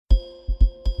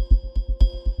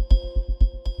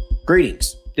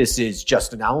Greetings. This is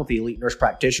Justin Allen, the Elite Nurse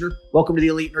Practitioner. Welcome to the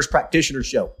Elite Nurse Practitioner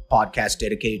Show, podcast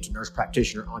dedicated to nurse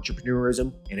practitioner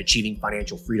entrepreneurism and achieving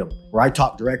financial freedom, where I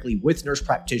talk directly with nurse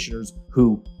practitioners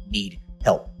who need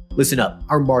help. Listen up,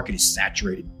 our market is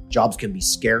saturated. Jobs can be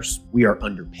scarce. We are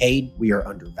underpaid. We are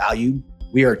undervalued.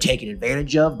 We are taken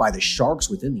advantage of by the sharks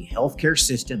within the healthcare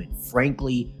system, and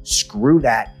frankly, screw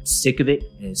that. I'm sick of it,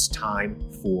 and it's time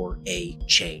for a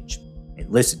change. And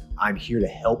listen, I'm here to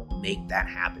help make that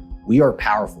happen. We are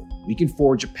powerful. We can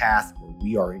forge a path where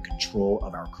we are in control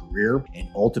of our career and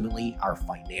ultimately our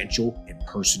financial and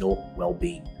personal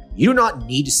well-being. You do not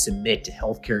need to submit to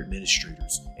healthcare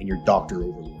administrators and your doctor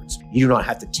overlords. You do not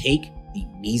have to take a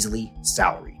measly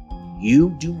salary.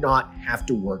 You do not have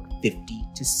to work 50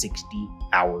 to 60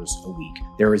 hours a week.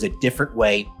 There is a different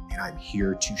way, and I'm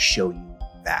here to show you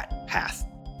that path.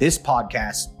 This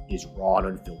podcast is raw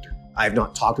and unfiltered. I have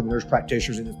not talked to the nurse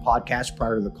practitioners in this podcast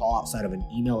prior to the call outside of an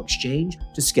email exchange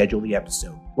to schedule the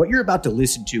episode. What you're about to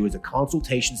listen to is a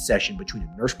consultation session between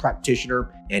a nurse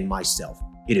practitioner and myself.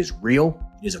 It is real,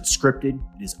 it is unscripted,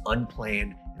 it is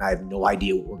unplanned, and I have no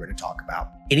idea what we're going to talk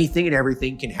about. Anything and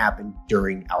everything can happen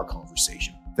during our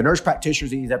conversation. The nurse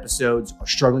practitioners in these episodes are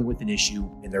struggling with an issue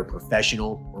in their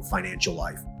professional or financial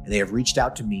life, and they have reached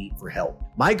out to me for help.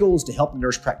 My goal is to help the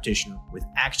nurse practitioner with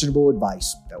actionable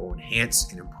advice that will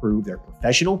enhance and improve their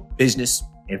professional, business,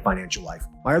 and financial life.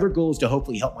 My other goal is to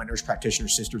hopefully help my nurse practitioner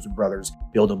sisters and brothers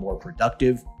build a more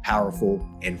productive, powerful,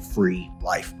 and free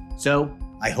life. So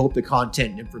I hope the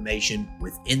content and information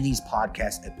within these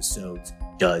podcast episodes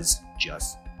does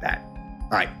just that. All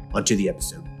right, onto the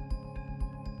episode.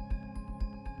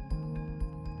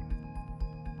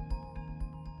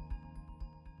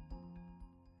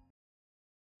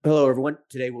 Hello, everyone.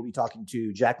 Today we'll be talking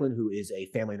to Jacqueline, who is a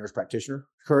family nurse practitioner.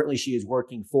 Currently, she is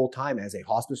working full-time as a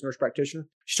hospice nurse practitioner.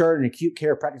 She started an acute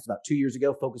care practice about 2 years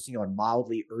ago, focusing on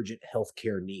mildly urgent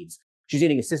healthcare needs. She's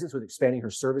needing assistance with expanding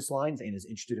her service lines and is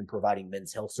interested in providing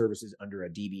men's health services under a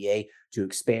DBA to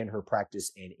expand her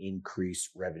practice and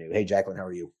increase revenue. Hey, Jacqueline, how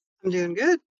are you? I'm doing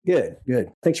good. Good.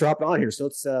 Thanks for hopping on here. So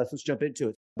let's jump into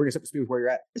it. Bring us up to speed with where you're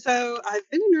at. So I've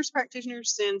been a nurse practitioner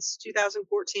since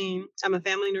 2014. I'm a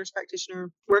family nurse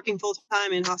practitioner working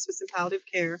full-time in hospice and palliative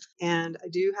care. And I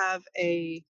do have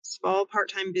a small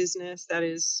part-time business that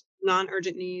is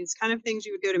non-urgent needs, kind of things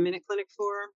you would go to Minute Clinic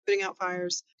for, putting out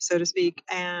fires, so to speak.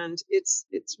 And it's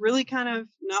really kind of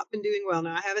not been doing well.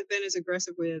 Now, I haven't been as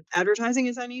aggressive with advertising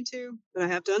as I need to, but I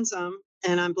have done some.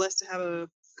 And I'm blessed to have a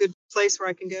good place where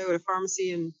I can go to a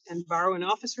pharmacy and borrow an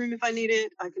office room if I need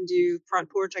it. I can do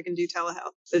front porch, I can do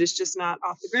telehealth, but it's just not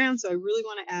off the ground. So I really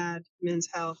want to add men's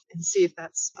health and see if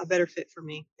that's a better fit for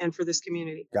me and for this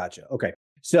community. Gotcha. Okay.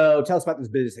 So tell us about this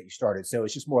business that you started. So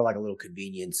it's just more like a little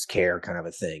convenience care kind of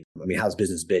a thing. I mean, how's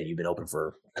business been? You've been open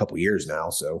for a couple of years now.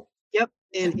 So. Yep.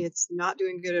 And it's not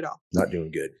doing good at all. Not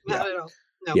doing good. Not at all.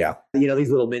 No. Yeah.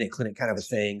 These little minute clinic kind of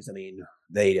things. I mean,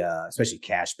 they, especially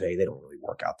cash pay, they don't really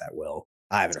work out that well.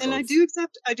 I do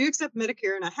accept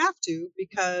Medicare, and I have to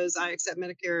because I accept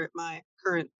Medicare at my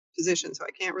current position, so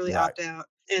I can't really opt out.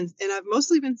 And I've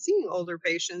mostly been seeing older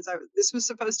patients. This was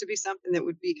supposed to be something that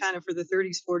would be kind of for the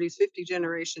 30s, 40s, 50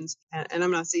 generations, and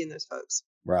I'm not seeing those folks.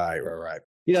 Right.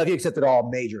 If you accepted all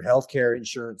major healthcare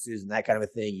insurances and that kind of a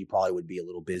thing, you probably would be a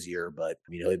little busier. But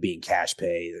it being cash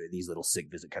pay, these little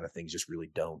sick visit kind of things just really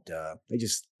don't. They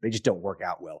just don't work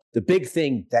out well. The big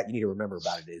thing that you need to remember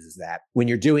about it is that when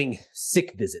you're doing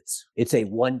sick visits, it's a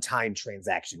one-time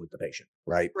transaction with the patient,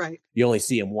 right? Right. You only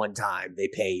see them one time. They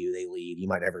pay you, they leave. You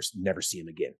might never see them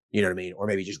again. You know what I mean? Or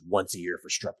maybe just once a year for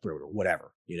strep throat or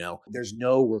whatever. There's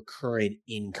no recurring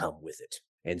income with it.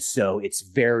 And so it's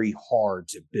very hard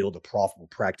to build a profitable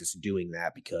practice doing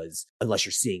that because unless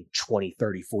you're seeing 20,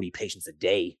 30, 40 patients a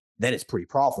day, then it's pretty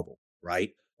profitable,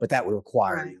 right? But that would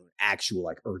require actual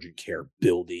like urgent care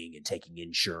building and taking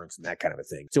insurance and that kind of a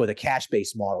thing. So with a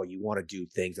cash-based model, you want to do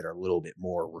things that are a little bit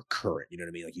more recurrent. You know what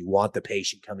I mean? Like you want the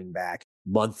patient coming back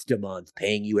month to month,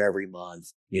 paying you every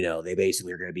month. They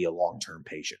basically are going to be a long-term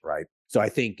patient, right? So I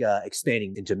think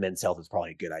expanding into men's health is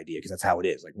probably a good idea because that's how it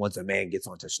is. Like once a man gets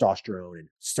on testosterone and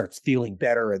starts feeling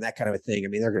better and that kind of a thing, I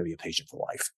mean, they're going to be a patient for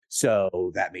life.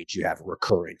 So that means you have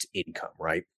recurrent income,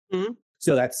 right? Mm-hmm.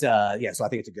 So that's, so I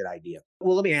think it's a good idea.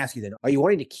 Well, let me ask you then, are you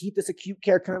wanting to keep this acute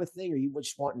care kind of a thing? Or are you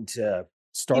just wanting to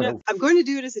start? I'm going to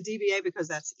do it as a DBA because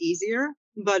that's easier.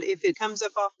 But if it comes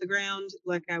up off the ground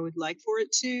like I would like for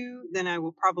it to, then I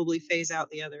will probably phase out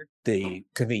the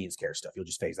convenience care stuff. You'll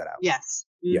just phase that out. Yes.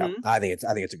 Mm-hmm. Yeah, I think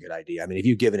it's a good idea. I mean, if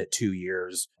you've given it 2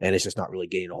 years and it's just not really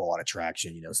gaining a whole lot of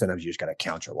traction, sometimes you just got to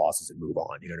count your losses and move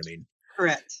on. You know what I mean?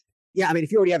 Correct. Yeah, I mean,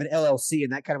 if you already have an LLC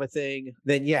and that kind of a thing,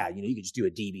 then yeah, you could just do a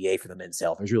DBA for the men's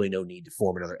health. There's really no need to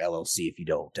form another LLC if you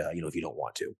don't, if you don't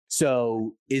want to.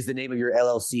 So, is the name of your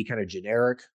LLC kind of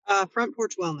generic? Front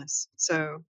Porch Wellness.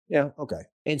 So Yeah, okay.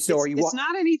 And so, are you? It's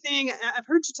not anything. I've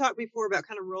heard you talk before about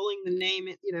kind of rolling the name,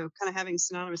 kind of having a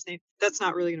synonymous name. That's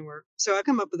not really going to work. So I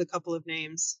come up with a couple of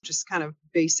names, just kind of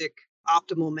basic,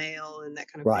 optimal male and that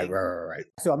kind of Right, thing. right.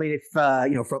 So, I mean, if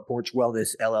Front Porch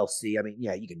Wellness LLC, I mean,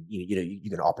 yeah, you can you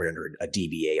can operate under a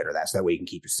DBA under that, so that way you can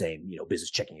keep the same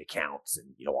business checking accounts and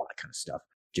all that kind of stuff.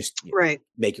 Just right,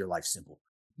 make your life simple.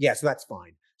 Yeah, so that's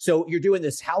fine. So you're doing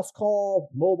this house call,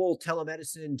 mobile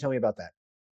telemedicine. Tell me about that.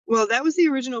 Well, that was the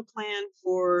original plan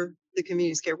for the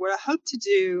community care. What I hope to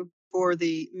do for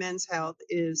the men's health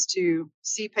is to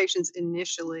see patients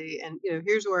initially. And,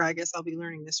 here's where I guess I'll be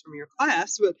learning this from your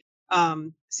class, but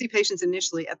see patients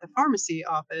initially at the pharmacy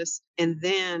office and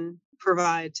then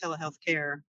provide telehealth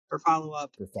care for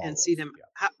follow-up and see them.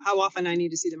 Yeah. How often I need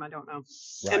to see them, I don't know.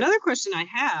 Right. Another question I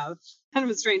have, kind of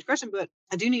a strange question, but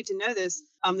I do need to know this.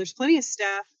 There's plenty of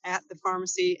staff at the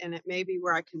pharmacy, and it may be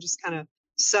where I can just kind of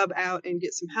sub out and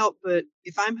get some help. But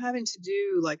if I'm having to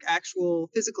do like actual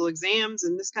physical exams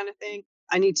and this kind of thing,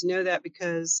 I need to know that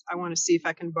because I want to see if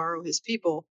I can borrow his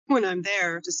people when I'm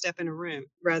there to step in a room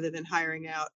rather than hiring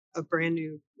out a brand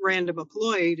new random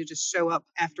employee to just show up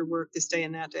after work this day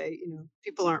and that day.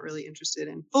 People aren't really interested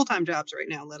in full-time jobs right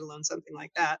now, let alone something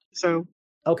like that. So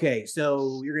okay,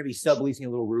 so you're going to be subleasing a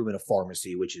little room in a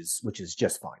pharmacy, which is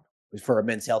just fine. For a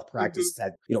men's health practice,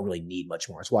 that you don't really need much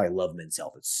more. That's why I love men's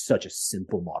health. It's such a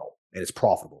simple model and it's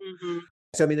profitable.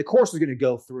 So, I mean, the course is going to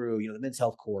go through, the men's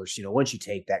health course, once you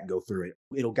take that and go through it,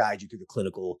 it'll guide you through the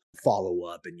clinical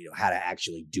follow-up and, how to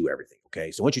actually do everything.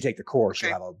 Okay. So once you take the course,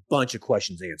 you'll have a bunch of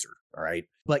questions answered. All right.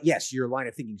 But yes, your line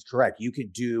of thinking is correct. You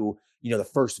could do, the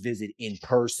first visit in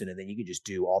person, and then you can just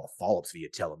do all the follow-ups via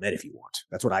telemed if you want.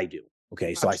 That's what I do.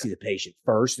 Okay. So I see the patient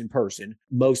first in person,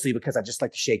 mostly because I just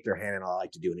like to shake their hand and I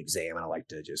like to do an exam and I like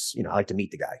to just, I like to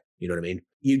meet the guy. You know what I mean?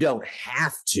 You don't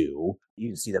have to. You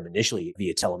can see them initially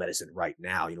via telemedicine right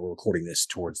now. We're recording this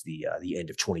towards the end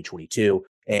of 2022.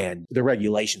 And the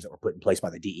regulations that were put in place by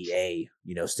the DEA,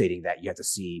 stating that you have to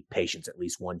see patients at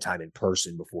least one time in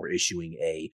person before issuing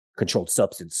a controlled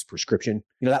substance prescription.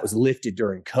 That was lifted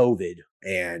during COVID.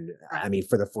 And I mean,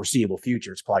 for the foreseeable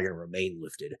future, it's probably going to remain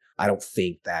lifted. I don't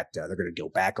think that they're going to go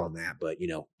back on that, but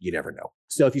you never know.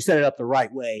 So if you set it up the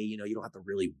right way, you don't have to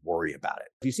really worry about it.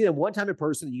 If you see them one time in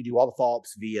person, you do all the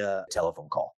follow-ups via telephone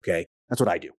call. Okay. That's what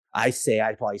I do. I say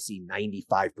I probably see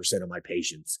 95% of my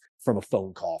patients from a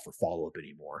phone call for follow-up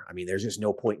anymore. I mean, there's just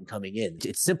no point in coming in.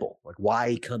 It's simple. Like,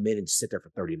 why come in and sit there for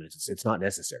 30 minutes? It's not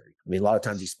necessary. I mean, a lot of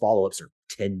times these follow-ups are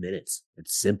 10 minutes.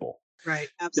 It's simple. Right.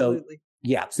 Absolutely. So,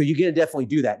 yeah. So you can definitely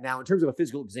do that. Now, in terms of a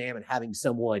physical exam and having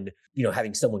someone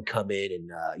come in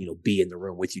and, be in the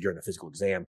room with you during the physical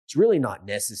exam, it's really not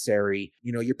necessary.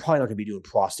 You're probably not going to be doing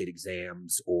prostate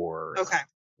exams or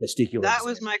testicular That exams.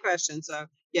 was my question. So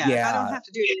yeah, if I don't have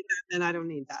to do any of that, then I don't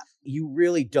need that. You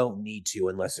really don't need to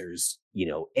unless there's,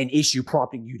 an issue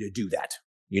prompting you to do that.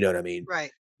 You know what I mean?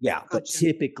 Right. Yeah. Gotcha. But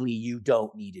typically you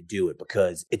don't need to do it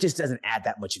because it just doesn't add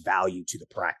that much value to the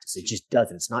practice. It just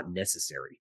doesn't. It's not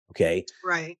necessary. Okay.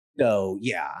 Right. So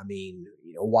yeah, I mean,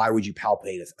 why would you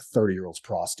palpate a 30-year-old's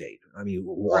prostate? I mean,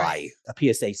 why? Right.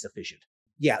 A PSA is sufficient.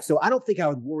 Yeah. So I don't think I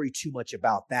would worry too much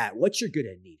about that. What you're going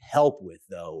to need help with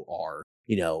though are,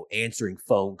 answering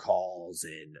phone calls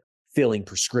and filling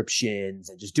prescriptions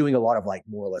and just doing a lot of like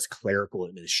more or less clerical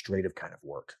administrative kind of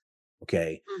work.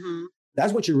 Okay.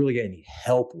 That's what you're really going to need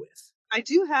help with. I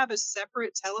do have a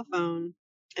separate telephone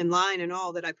and line and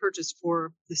all that I purchased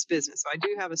for this business. So I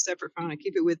do have a separate phone. I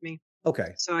keep it with me. Okay.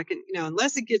 So I can,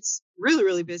 unless it gets really,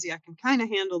 really busy, I can kind of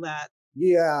handle that.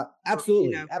 Yeah,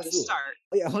 absolutely. For absolutely. the start.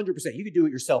 Yeah, 100%. You could do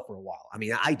it yourself for a while. I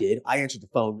mean, I did. I answered the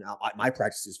phone. My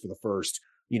practices for the first,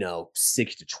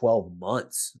 6 to 12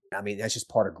 months. I mean, that's just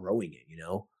part of growing it,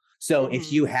 So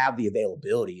if you have the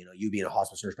availability, you being a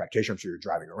hospice nurse practitioner, I'm sure you're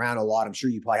driving around a lot. I'm sure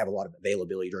you probably have a lot of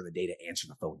availability during the day to answer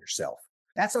the phone yourself.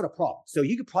 That's not a problem. So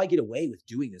you could probably get away with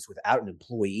doing this without an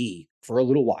employee for a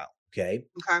little while. Okay.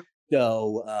 Okay.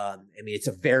 So, I mean, it's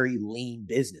a very lean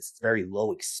business. It's very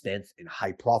low expense and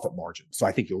high profit margin. So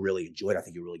I think you'll really enjoy it. I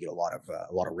think you'll really get a lot of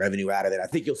revenue out of it. I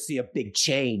think you'll see a big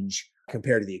change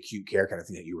compared to the acute care kind of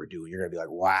thing that you were doing. You're going to be like,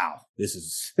 wow, this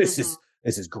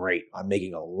is great. I'm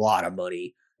making a lot of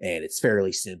money and it's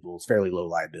fairly simple. It's fairly low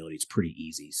liability. It's pretty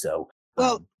easy. So,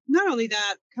 well, not only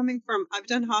that, I've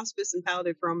done hospice and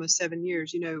palliative for almost 7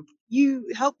 years. You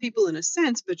help people in a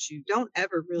sense, but you don't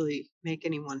ever really make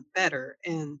anyone better.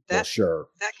 And Well, that sure.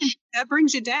 that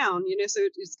brings you down, so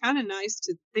it's kind of nice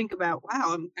to think about,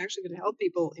 wow, I'm actually going to help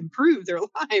people improve their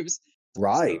lives. So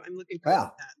Right. I'm looking forward Yeah,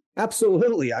 to that.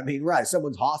 absolutely. I mean, right.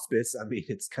 Someone's hospice. I mean,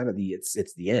 it's kind of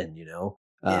it's the end,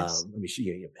 Yes. I mean,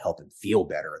 you help them feel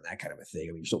better and that kind of a thing. I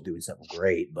mean, you're still doing something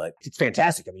great, but it's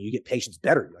fantastic. I mean, you get patients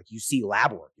better. Like you see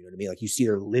lab work, you know what I mean? Like you see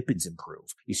their lipids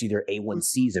improve. You see their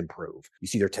A1Cs improve. You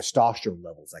see their testosterone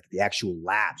levels, like the actual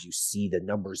labs, you see the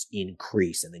numbers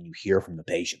increase. And then you hear from the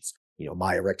patients,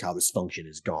 my erectile dysfunction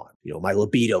is gone. My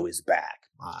libido is back.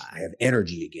 I have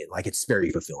energy again. Like it's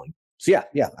very fulfilling. So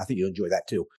yeah, I think you'll enjoy that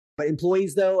too. But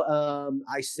employees, though,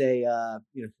 I say,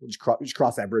 we'll just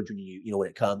cross that bridge when when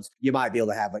it comes. You might be able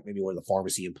to have like maybe one of the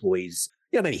pharmacy employees,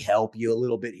 maybe help you a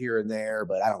little bit here and there,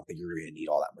 but I don't think you're going to need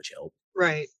all that much help.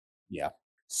 Right. Yeah.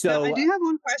 Now, I So, do have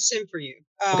one question for you.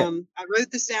 okay, I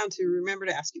wrote this down to remember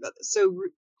to ask you about this. So,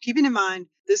 keeping in mind,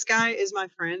 this guy is my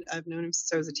friend. I've known him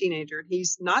since I was a teenager.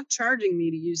 He's not charging me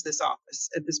to use this office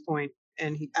at this point,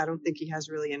 and I don't think he has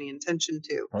really any intention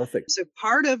to. perfect. So,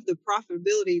 part of the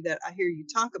profitability that I hear you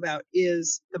talk about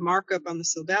is the markup on the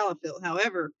sildenafil.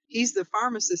 However, he's the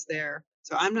pharmacist there,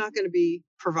 so I'm not going to be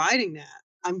providing that.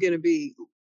 I'm going to be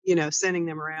sending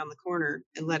them around the corner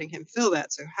and letting him fill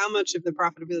that. So how much of the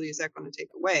profitability is that going to take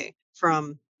away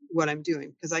from what I'm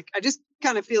doing? Because I just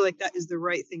kind of feel like that is the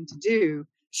right thing to do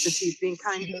since he's being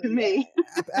kind to me.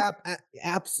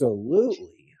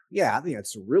 Absolutely. Yeah, I think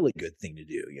that's a really good thing to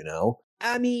do,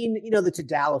 I mean, the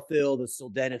tadalafil, the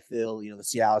sildenafil, the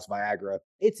Cialis, Viagra,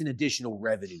 it's an additional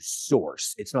revenue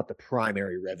source. It's not the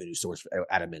primary revenue source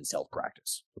at a men's health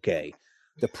practice. Okay.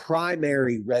 The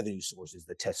primary revenue source is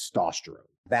the testosterone,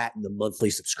 that and the monthly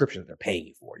subscription that they're paying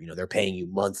you for. They're paying you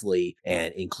monthly,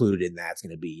 and included in that's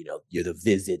going to be, the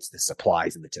visits, the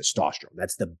supplies, and the testosterone.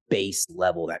 That's the base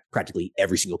level that practically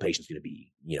every single patient's going to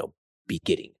be, be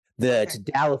getting. The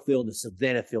tadalafil and the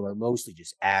sildenafil are mostly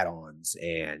just add-ons,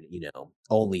 and,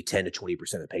 only 10 to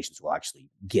 20% of patients will actually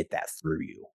get that through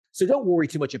you. So don't worry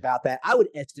too much about that. I would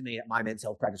estimate at my men's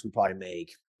health practice, we probably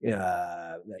make,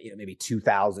 maybe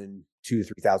 $2,000 to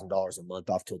 $3,000 a month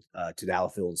off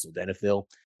tadalafil and sildenafil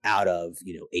out of,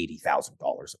 $80,000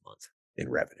 a month in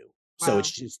revenue. Wow. So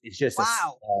it's just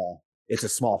wow. It's a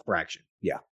small fraction.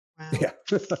 Yeah. Wow. Yeah.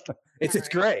 It's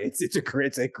great.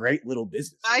 It's a great little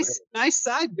business. Nice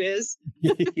side biz.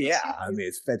 Yeah. I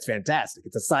mean, it's fantastic.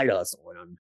 It's a side hustle,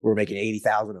 and we're making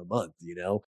 80,000 a month,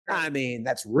 I mean,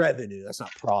 that's revenue. That's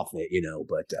not profit,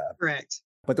 but, correct.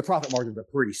 But the profit margins are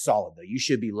pretty solid, though. You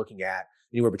should be looking at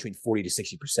anywhere between 40 to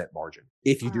 60% margin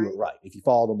if you do it right. If you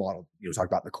follow the model, talk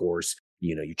about the course,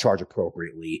 you charge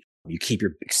appropriately, you keep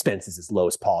your expenses as low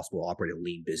as possible, operate a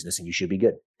lean business, and you should be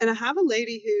good. And I have a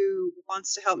lady who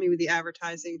wants to help me with the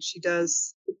advertising. She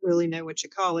does really know what you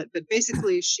call it, but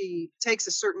basically she takes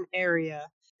a certain area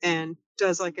and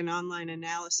does like an online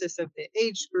analysis of the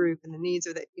age group and the needs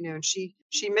of and she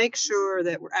makes sure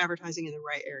that we're advertising in the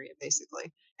right area,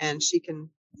 basically. And she can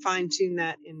fine tune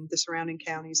that in the surrounding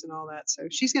counties and all that. So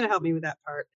she's going to help me with that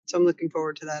part. So I'm looking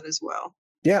forward to that as well.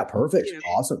 Yeah, perfect.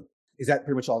 Awesome. Is that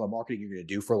pretty much all the marketing you're going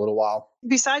to do for a little while?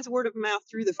 Besides word of mouth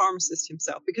through the pharmacist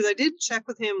himself, because I did check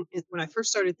with him when I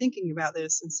first started thinking about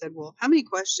this and said, well, how many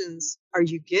questions are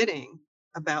you getting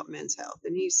about men's health?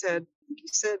 And he said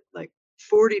like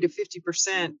 40 to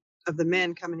 50% of the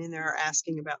men coming in there are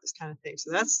asking about this kind of thing. So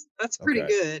that's pretty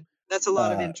good. That's a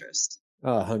lot of interest.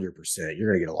 100%. You're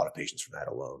going to get a lot of patients from that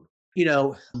alone.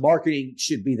 Marketing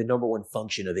should be the number one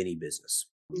function of any business.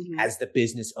 Mm-hmm. As the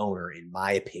business owner, in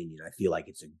my opinion, I feel like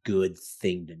it's a good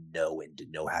thing to know and to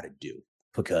know how to do,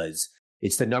 because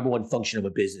it's the number one function of a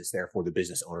business. Therefore, the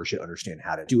business owner should understand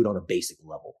how to do it on a basic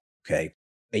level. Okay.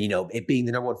 And, it being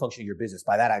the number one function of your business,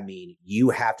 by that, I mean, you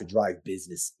have to drive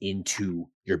business into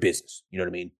your business. You know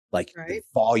what I mean? Like the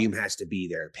volume has to be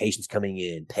there, patients coming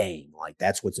in, paying, like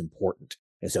that's what's important.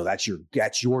 And so that's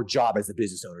your job as the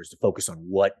business owner, is to focus on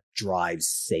what drives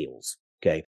sales.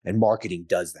 Okay. And marketing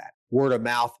does that. Word of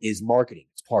mouth is marketing.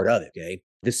 It's part of it. Okay.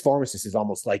 This pharmacist is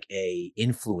almost like a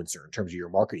influencer in terms of your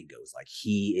marketing goes. Like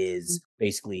he is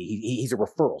basically, he's a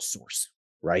referral source,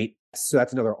 right? So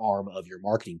that's another arm of your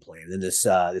marketing plan. And then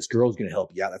this girl's going to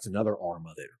help you out. That's another arm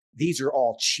of it. These are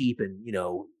all cheap and,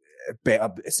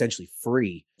 essentially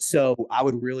free. So I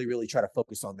would really, really try to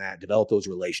focus on that, develop those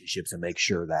relationships, and make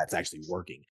sure that's actually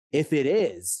working. If it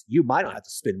is, you might not have to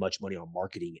spend much money on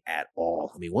marketing at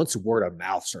all. I mean, once word of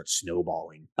mouth starts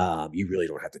snowballing, you really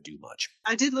don't have to do much.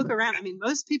 I did look around. I mean,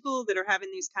 most people that are having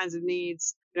these kinds of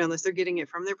needs, unless they're getting it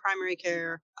from their primary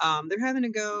care, they're having to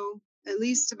go at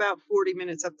least about 40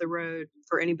 minutes up the road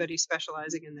for anybody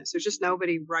specializing in this. There's just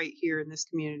nobody right here in this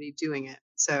community doing it.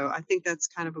 So I think that's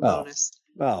kind of a Oh, bonus.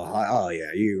 oh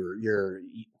yeah. You're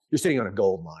sitting on a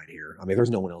gold mine here. I mean,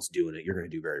 there's no one else doing it. You're going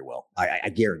to do very well. I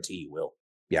guarantee you will.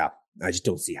 Yeah. I just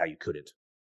don't see how you couldn't.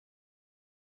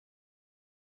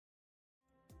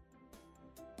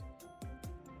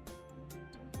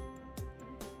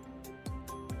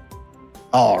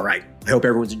 All right. I hope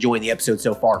everyone's enjoying the episode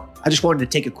so far. I just wanted to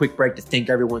take a quick break to thank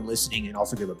everyone listening and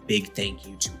also give a big thank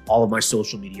you to all of my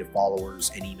social media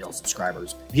followers and email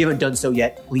subscribers. If you haven't done so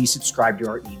yet, please subscribe to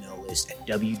our email list at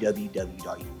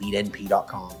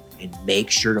www.elitenp.com and make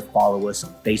sure to follow us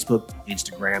on Facebook,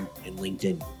 Instagram, and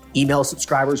LinkedIn. Email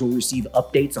subscribers will receive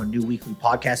updates on new weekly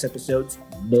podcast episodes,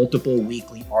 multiple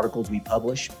weekly articles we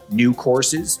publish, new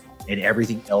courses, and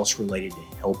everything else related to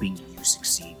helping you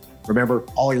succeed. Remember,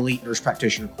 all Elite Nurse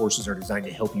Practitioner courses are designed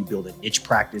to help you build a niche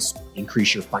practice,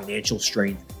 increase your financial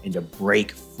strength, and to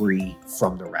break free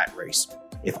from the rat race.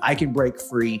 If I can break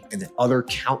free and that other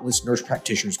countless nurse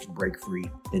practitioners can break free,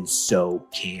 then so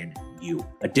can you.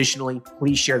 Additionally,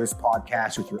 please share this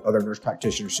podcast with your other nurse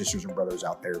practitioner sisters and brothers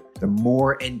out there. The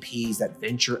more NPs that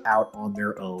venture out on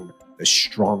their own, the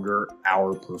stronger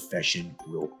our profession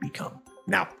will become.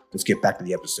 Now, let's get back to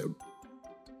the episode.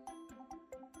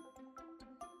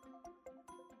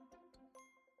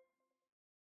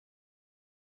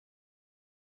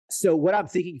 So what I'm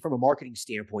thinking from a marketing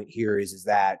standpoint here is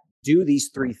that do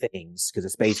these three things because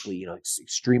it's basically, it's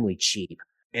extremely cheap.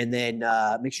 And then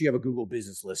make sure you have a Google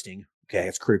business listing. Okay.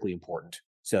 It's critically important.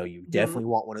 So you definitely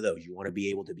want one of those. You want to be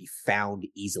able to be found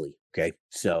easily. Okay.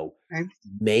 So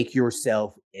make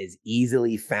yourself as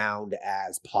easily found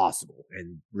as possible.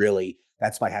 And really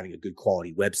that's by having a good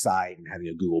quality website and having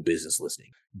a Google business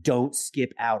listing. Don't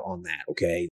skip out on that.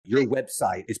 Okay. Your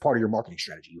website is part of your marketing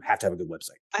strategy. You have to have a good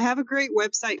website. I have a great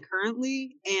website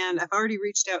currently, and I've already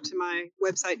reached out to my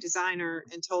website designer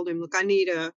and told him, look, I need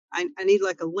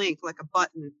like a link, like a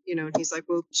button, and he's like,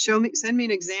 well, send me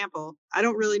an example. I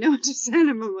don't really know what to send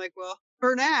him. I'm like, well,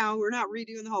 for now, we're not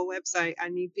redoing the whole website. I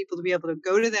need people to be able to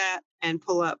go to that and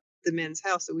pull up the Men's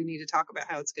Health. So we need to talk about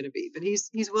how it's going to be, but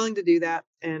he's willing to do that.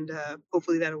 And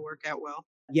hopefully that'll work out well.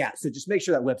 Yeah. So just make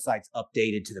sure that website's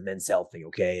updated to the Men's Health thing.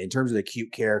 Okay. In terms of the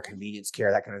acute care, convenience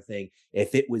care, that kind of thing.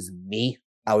 If it was me,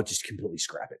 I would just completely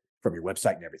scrap it from your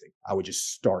website and everything. I would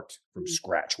just start from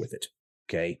scratch with it.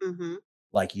 Okay. Mm-hmm.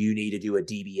 Like you need to do a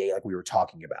DBA, like we were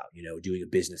talking about, doing a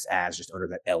business as just under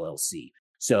that LLC.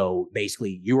 So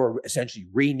basically you are essentially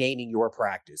renaming your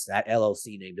practice. That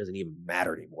LLC name doesn't even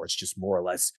matter anymore. It's just more or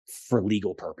less for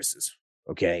legal purposes.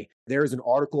 Okay. There's an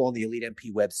article on the Elite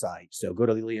MP website. So go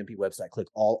to the Elite MP website, click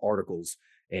all articles,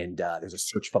 and there's a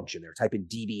search function there. Type in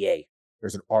DBA.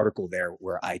 There's an article there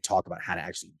where I talk about how to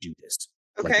actually do this.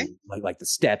 Okay. Like the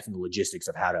steps and the logistics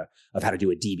of how to do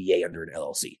a DBA under an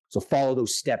LLC. So follow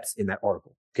those steps in that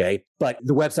article. Okay. But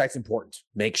the website's important.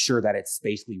 Make sure that it's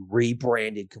basically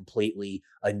rebranded completely,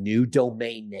 a new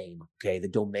domain name. Okay. The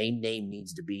domain name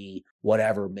needs to be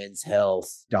whatever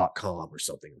menshealth.com or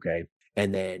something. Okay.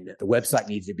 And then the website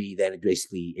needs to be then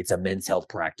basically it's a men's health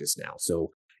practice now.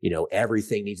 So,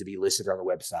 everything needs to be listed on the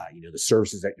website, the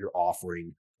services that you're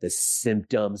offering, the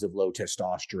symptoms of low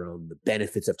testosterone, the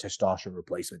benefits of testosterone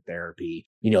replacement therapy,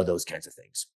 those kinds of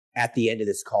things. At the end of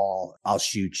this call, I'll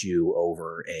shoot you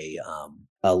over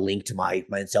a link to my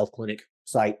Men's Health Clinic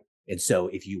site. And so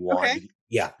if you want,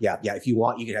 if you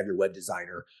want, you can have your web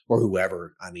designer or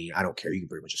whoever. I mean, I don't care. You can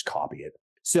pretty much just copy it.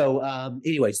 So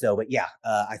anyways, though, but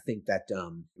I think that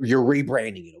you're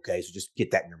rebranding it. Okay. So just get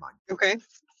that in your mind. Okay.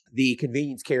 The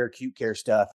convenience care, acute care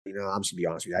stuff, I'm just gonna be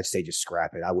honest with you. I'd say just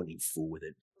scrap it. I wouldn't even fool with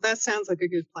it. That sounds like a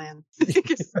good plan.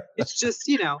 It's just,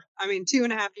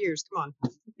 2.5 years. Come on.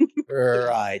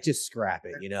 Right. Just scrap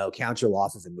it, count your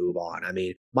losses and move on. I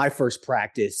mean, my first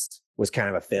practice was kind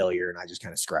of a failure and I just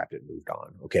kind of scrapped it and moved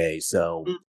on. Okay. So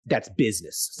that's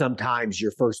business. Sometimes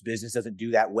your first business doesn't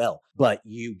do that well, but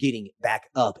you getting back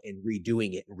up and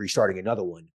redoing it and restarting another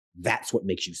one, that's what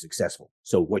makes you successful.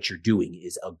 So what you're doing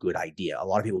is a good idea. A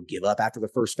lot of people give up after the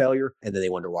first failure and then they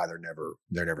wonder why they're never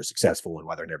successful and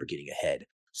why they're never getting ahead.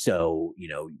 So,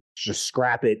 just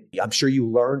scrap it. I'm sure you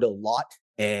learned a lot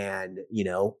and,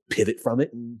 pivot from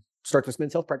it and start this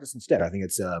men's health practice instead. I think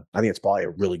it's probably a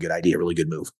really good idea, a really good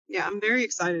move. Yeah, I'm very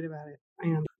excited about it. I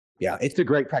am. Yeah, it's a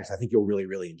great practice. I think you'll really,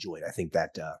 really enjoy it. I think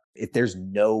that if there's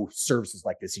no services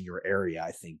like this in your area,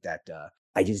 I think that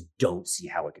I just don't see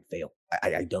how it could fail.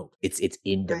 I don't. It's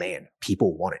in demand.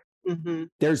 People want it. Mm-hmm.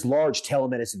 There's large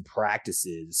telemedicine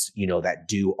practices, that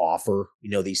do offer,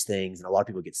 these things. And a lot of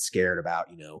people get scared about,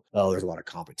 there's a lot of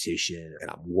competition and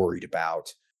I'm worried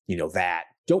about, that.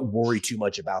 Don't worry too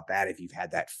much about that if you've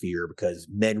had that fear, because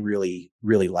men really,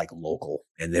 really like local,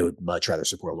 and they would much rather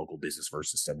support a local business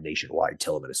versus some nationwide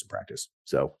telemedicine practice.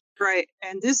 So. Right.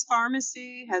 And this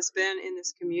pharmacy has been in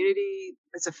this community.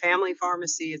 It's a family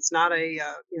pharmacy. It's not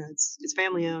it's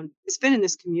family owned. It's been in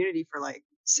this community for like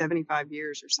 75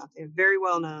 years or something. Very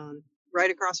well known,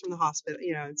 right across from the hospital.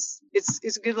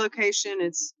 It's a good location.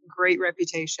 It's great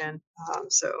reputation.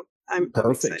 So I'm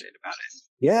excited about it.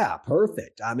 Yeah,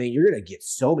 perfect. I mean, you're going to get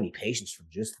so many patients from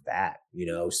just that,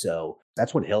 so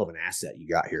that's one hell of an asset you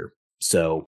got here.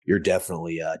 So you're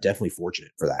definitely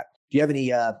fortunate for that. Do you have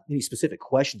any specific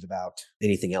questions about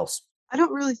anything else? I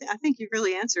don't really I think you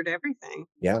really answered everything.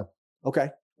 Yeah. Okay.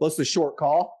 Well, it's a short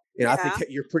call. Yeah. I think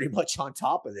that you're pretty much on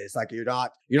top of this. Like you're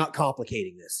not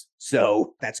complicating this.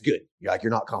 So that's good. You're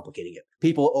not complicating it.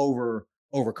 People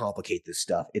overcomplicate this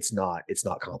stuff. It's not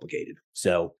complicated.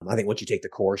 So I think once you take the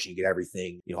course, you get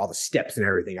everything, all the steps and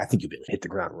everything, I think you'll be able to hit the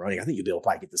ground running. I think you'll be able to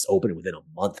probably get this open within a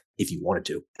month if you wanted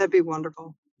to. That'd be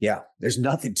wonderful. Yeah. There's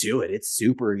nothing to it. It's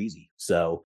super easy.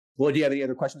 So, well, do you have any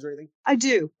other questions or anything? I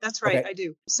do. That's right. Okay. I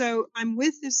do. So I'm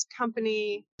with this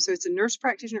company. So it's a nurse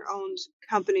practitioner owned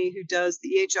company who does the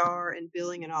EHR and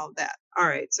billing and all of that. All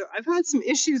right. So I've had some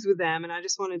issues with them, and I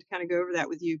just wanted to kind of go over that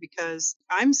with you because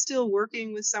I'm still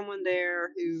working with someone there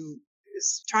who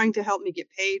is trying to help me get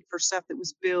paid for stuff that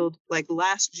was billed like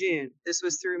last June. This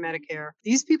was through Medicare.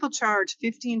 These people charge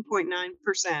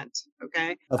 15.9%.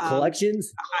 Okay. Of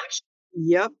collections?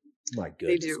 Yep. My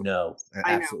goodness. They do. No,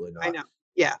 absolutely not. I know.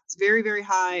 Yeah, it's very, very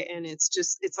high. And it's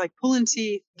like pulling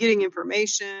teeth, getting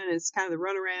information. It's kind of the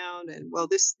runaround. And well,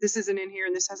 this isn't in here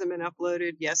and this hasn't been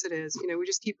uploaded. Yes, it is. We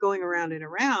just keep going around and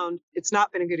around. It's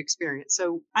not been a good experience.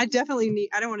 So I definitely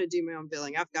I don't want to do my own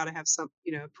billing. I've got to have some,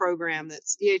 program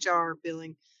that's EHR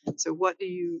billing. So what do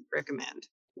you recommend?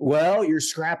 Well, you're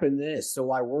scrapping this. So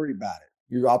why worry about it?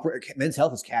 Men's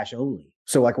health is cash only.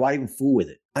 So why even fool with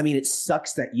it? I mean, it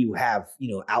sucks that you have,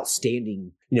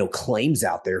 outstanding, claims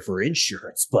out there for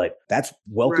insurance, but that's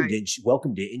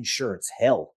welcome to insurance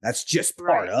hell. That's just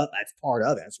part of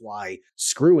it. That's why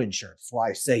screw insurance. That's why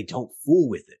I say don't fool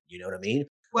with it. You know what I mean?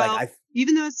 Well,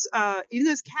 even though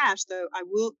it's cash though, I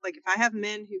will, like, if I have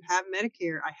men who have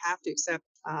Medicare, I have to accept.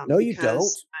 No, you don't.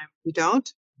 You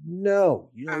don't? No,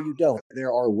 you don't.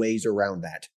 There are ways around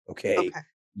that. Okay.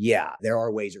 Yeah, there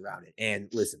are ways around it. And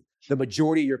listen, the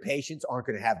majority of your patients aren't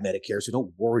going to have Medicare, so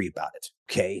don't worry about it.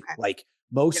 Okay. Like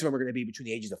most of them are going to be between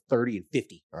the ages of 30 and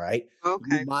 50. All right.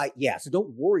 Okay. So don't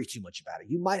worry too much about it.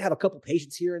 You might have a couple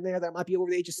patients here and there that might be over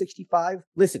the age of 65.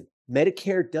 Listen,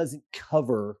 Medicare doesn't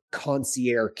cover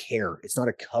concierge care. It's not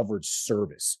a covered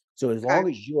service. So as long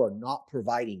as you are not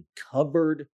providing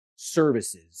covered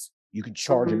services, you can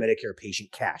charge a Medicare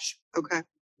patient cash. Okay.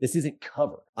 This isn't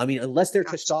covered. I mean, unless their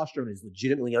testosterone is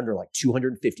legitimately under like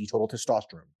 250 total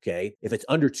testosterone. Okay. If it's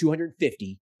under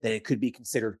 250, then it could be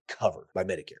considered covered by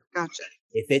Medicare. Gotcha.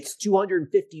 If it's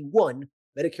 251,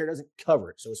 Medicare doesn't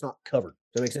cover it. So it's not covered.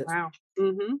 Does that make sense? Wow.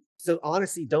 Mm-hmm. So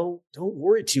honestly, don't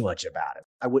worry too much about it.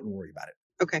 I wouldn't worry about it.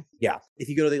 Okay. Yeah. If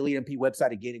you go to the Elite MP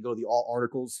website again and go to the all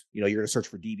articles, you're going to search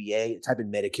for DBA, type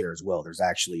in Medicare as well. There's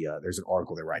actually, there's an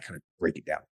article there where I kind of break it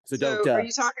down. So don't. Are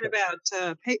you talking about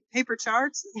paper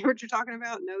charts? Is that what you're talking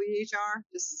about? No EHR?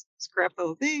 Just scrap the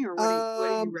whole thing, or what do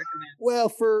you recommend? Well,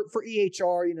 for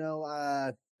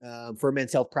EHR, for a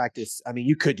men's health practice, I mean,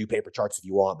 you could do paper charts if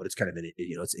you want, but it's kind of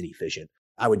it's inefficient.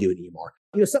 I would do an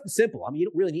EMR. Something simple. I mean, you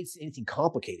don't really need anything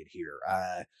complicated here.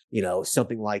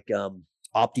 Something like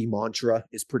OptiMantra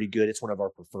is pretty good. It's one of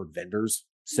our preferred vendors.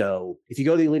 So if you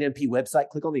go to the Elite MP website,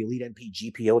 click on the Elite MP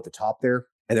GPO at the top there.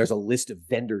 And there's a list of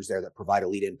vendors there that provide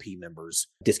Elite MP members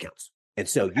discounts. And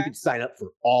so you can sign up for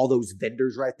all those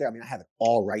vendors right there. I mean, I have it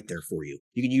all right there for you.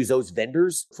 You can use those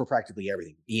vendors for practically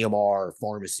everything. EMR,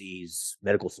 pharmacies,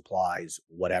 medical supplies,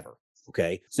 whatever.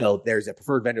 Okay. So there's a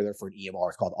preferred vendor there for an EMR.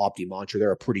 It's called OptiMantra.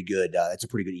 They're it's a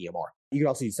pretty good EMR. You can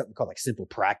also use something called like Simple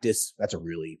Practice. That's a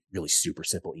really, really super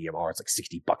simple EMR. It's like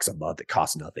 $60 a month. It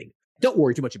costs nothing. Don't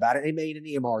worry too much about it. An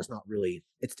EMR is not really,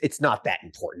 it's not that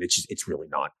important. It's really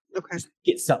not. Okay. Just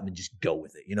get something and just go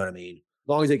with it. You know what I mean? As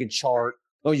long as they can chart,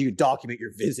 as long as you can document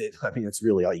your visit. I mean, that's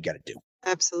really all you got to do.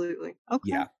 Absolutely.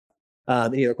 Okay. Yeah.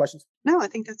 Any other questions? No, I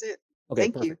think that's it. Okay.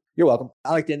 Thank perfect. you. You're welcome.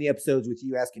 I like to end the episodes with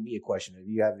you asking me a question. If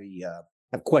you have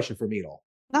a question for me at all?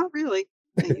 Not really.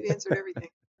 I think you answered everything.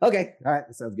 Okay. All right.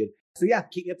 That sounds good. So yeah,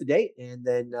 keep me up to date. And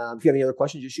then if you have any other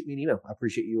questions, just shoot me an email. I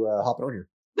appreciate you hopping on here.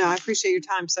 No, I appreciate your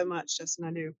time so much, Justin.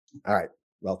 I do. All right.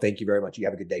 Well, thank you very much. You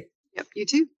have a good day. Yep. You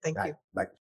too. Thank All you. right,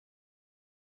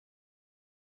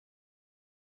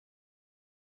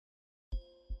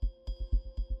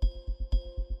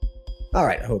 bye. All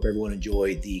right. I hope everyone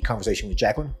enjoyed the conversation with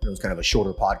Jacqueline. It was kind of a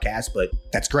shorter podcast, but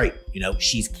that's great.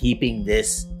 She's keeping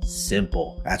this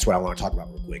simple. That's what I want to talk about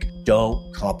real quick.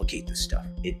 Don't complicate this stuff.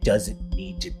 It doesn't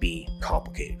need to be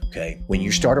complicated, okay? When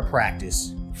you start a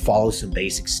practice, follow some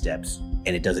basic steps,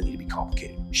 and it doesn't need to be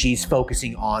complicated. She's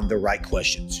focusing on the right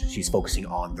questions. She's focusing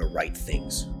on the right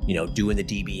things. Doing the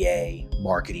DBA,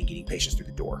 marketing, getting patients through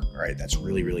the door. All right. That's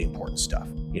really, really important stuff.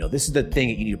 This is the thing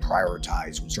that you need to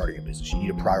prioritize when starting a business. You need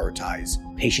to prioritize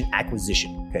patient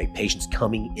acquisition. Okay. Patients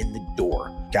coming in the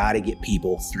door. Got to get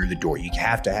people through the door. You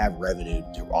have to have revenue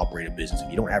to operate a business. If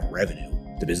you don't have revenue,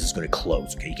 the business is going to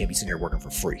close. Okay. You can't be sitting here working for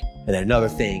free. And then another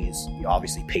thing is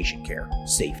obviously patient care,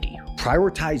 safety.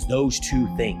 Prioritize those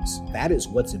two things. That is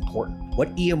what's important.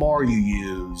 What EMR you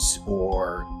use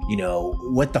or,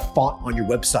 what the font on your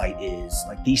website is,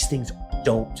 like these things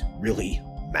don't really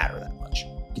matter that much.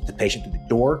 Get the patient through the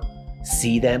door,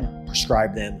 see them,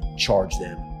 prescribe them, charge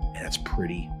them, and that's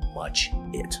pretty much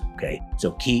it. Okay.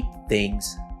 So keep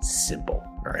things simple.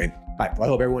 All right. All right. Well, I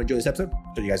hope everyone enjoyed this episode.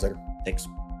 See you guys later. Thanks.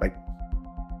 Bye.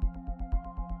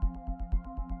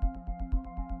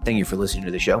 Thank you for listening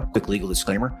to the show. Quick legal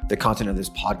disclaimer. The content of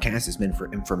this podcast is meant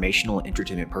for informational and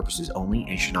entertainment purposes only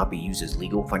and should not be used as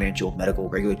legal, financial, medical,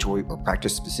 regulatory, or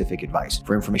practice-specific advice.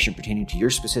 For information pertaining to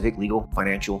your specific legal,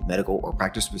 financial, medical, or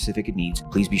practice-specific needs,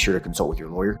 please be sure to consult with your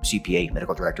lawyer, CPA,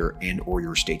 medical director, and or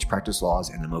your state's practice laws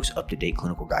and the most up-to-date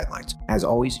clinical guidelines. As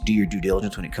always, do your due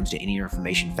diligence when it comes to any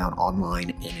information found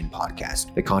online and in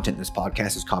podcasts. The content in this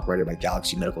podcast is copyrighted by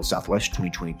Galaxy Medical Southwest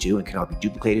 2022 and cannot be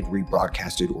duplicated,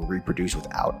 rebroadcasted, or reproduced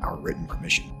without our written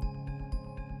permission.